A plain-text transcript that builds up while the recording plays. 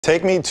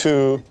Take me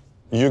to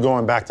you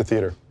going back to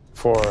theater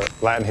for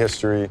Latin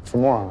history for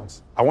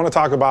Morons. I want to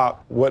talk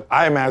about what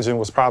I imagine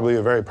was probably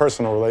a very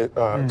personal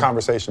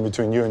conversation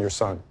between you and your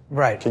son.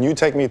 Right. Can you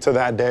take me to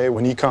that day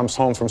when he comes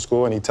home from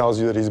school and he tells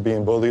you that he's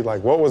being bullied?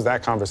 Like, what was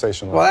that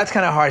conversation like? Well, that's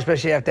kind of hard,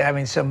 especially after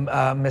having some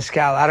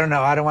mezcal. I don't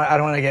know. I don't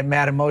want to get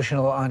mad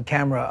emotional on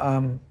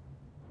camera.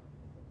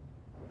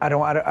 I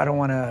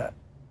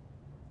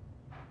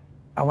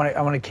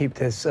want to keep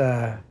this.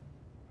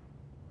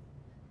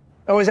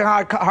 It was a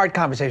hard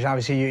conversation.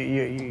 Obviously,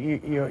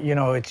 you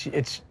know,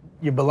 it's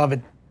your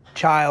beloved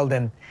child,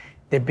 and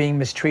they're being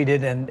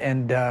mistreated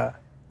and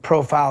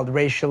profiled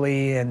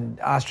racially and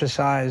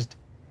ostracized,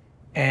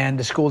 and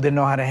the school didn't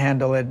know how to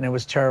handle it, and it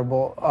was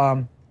terrible.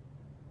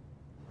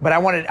 But I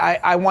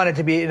wanted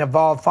to be an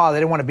evolved father. I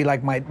didn't want to be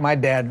like my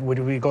dad. Would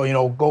we go, you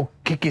know, go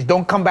kick his,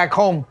 don't come back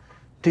home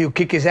till you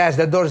kick his ass.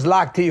 The door's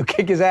locked till you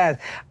kick his ass.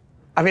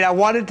 I mean, I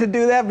wanted to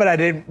do that, but I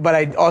didn't. But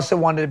I also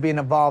wanted to be an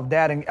evolved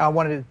dad, and I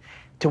wanted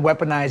to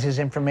weaponize his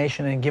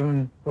information and give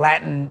him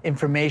Latin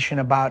information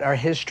about our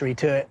history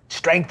to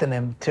strengthen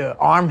him, to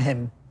arm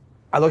him.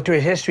 I looked through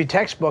his history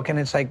textbook, and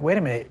it's like, wait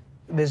a minute,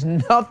 there's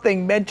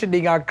nothing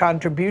mentioning our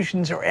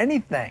contributions or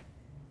anything.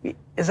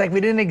 It's like we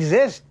didn't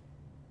exist.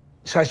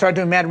 So I started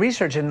doing mad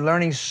research and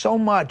learning so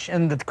much.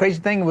 And the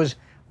crazy thing was,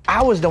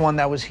 I was the one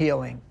that was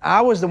healing.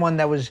 I was the one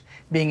that was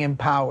being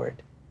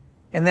empowered.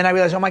 And then I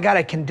realized, oh my God,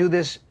 I can do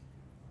this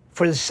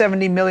for the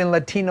 70 million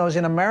Latinos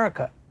in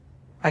America.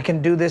 I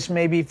can do this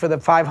maybe for the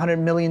 500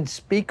 million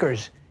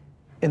speakers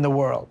in the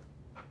world,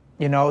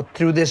 you know,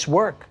 through this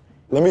work.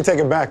 Let me take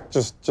it back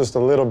just a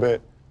little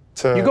bit.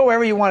 You go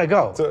wherever you want to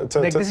go.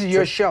 Nick, this is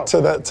your show. To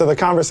the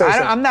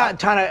conversation. I'm not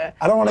trying to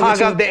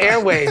hog up the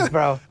airwaves,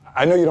 bro.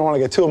 I know you don't want to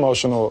get too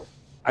emotional.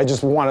 I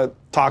just want to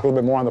talk a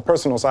little bit more on the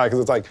personal side, because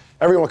it's like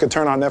everyone could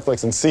turn on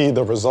Netflix and see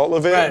the result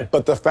of it. Right.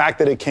 But the fact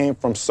that it came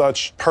from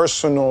such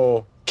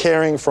personal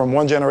caring from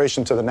one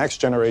generation to the next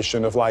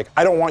generation of like,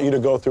 I don't want you to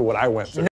go through what I went through.